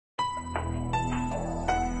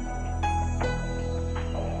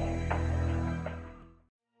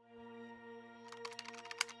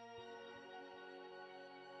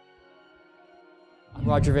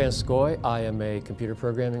Roger Van Scoy. I am a computer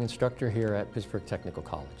programming instructor here at Pittsburgh Technical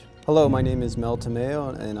College. Hello, my name is Mel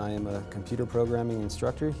Tomeo and I am a computer programming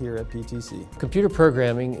instructor here at PTC. Computer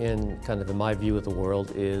programming, in my view of the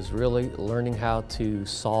world, is really learning how to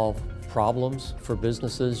solve problems for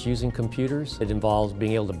businesses using computers. It involves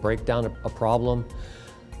being able to break down a problem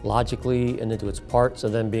logically and into its parts,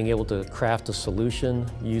 and then being able to craft a solution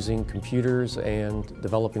using computers and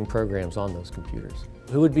developing programs on those computers.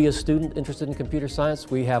 Who would be a student interested in computer science?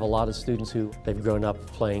 We have a lot of students who they've grown up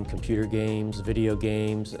playing computer games, video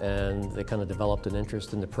games, and they kind of developed an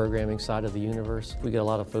interest in the programming side of the universe. We get a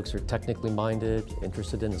lot of folks who are technically minded,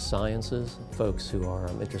 interested in the sciences, folks who are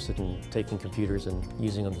interested in taking computers and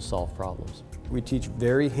using them to solve problems. We teach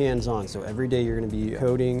very hands-on, so every day you're going to be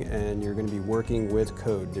coding and you're going to be working with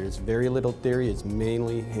code. There's very little theory, it's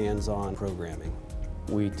mainly hands-on programming.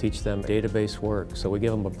 We teach them database work, so we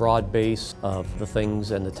give them a broad base of the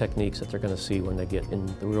things and the techniques that they're going to see when they get in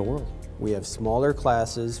the real world. We have smaller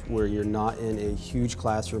classes where you're not in a huge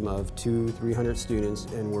classroom of 200-300 students,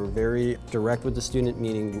 and we're very direct with the student,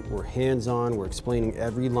 meaning we're hands-on, we're explaining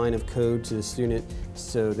every line of code to the student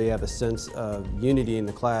so they have a sense of unity in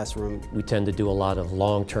the classroom. We tend to do a lot of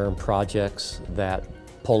long-term projects that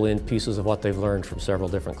pull in pieces of what they've learned from several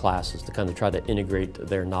different classes to kind of try to integrate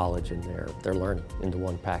their knowledge and their learning into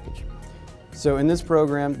one package. So in this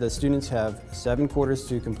program, the students have 7 quarters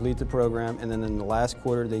to complete the program, and then in the last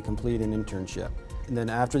quarter they complete an internship. And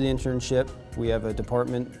then after the internship, we have a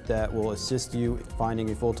department that will assist you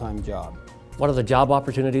finding a full-time job. What are the job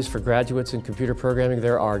opportunities for graduates in computer programming?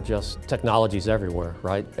 There are just technologies everywhere,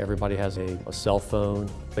 right? Everybody has a cell phone,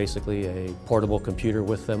 basically a portable computer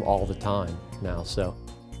with them all the time now. So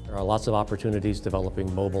there are lots of opportunities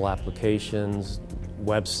developing mobile applications,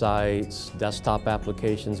 websites, desktop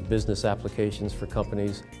applications, business applications for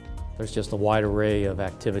companies. There's just a wide array of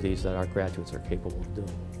activities that our graduates are capable of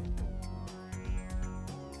doing.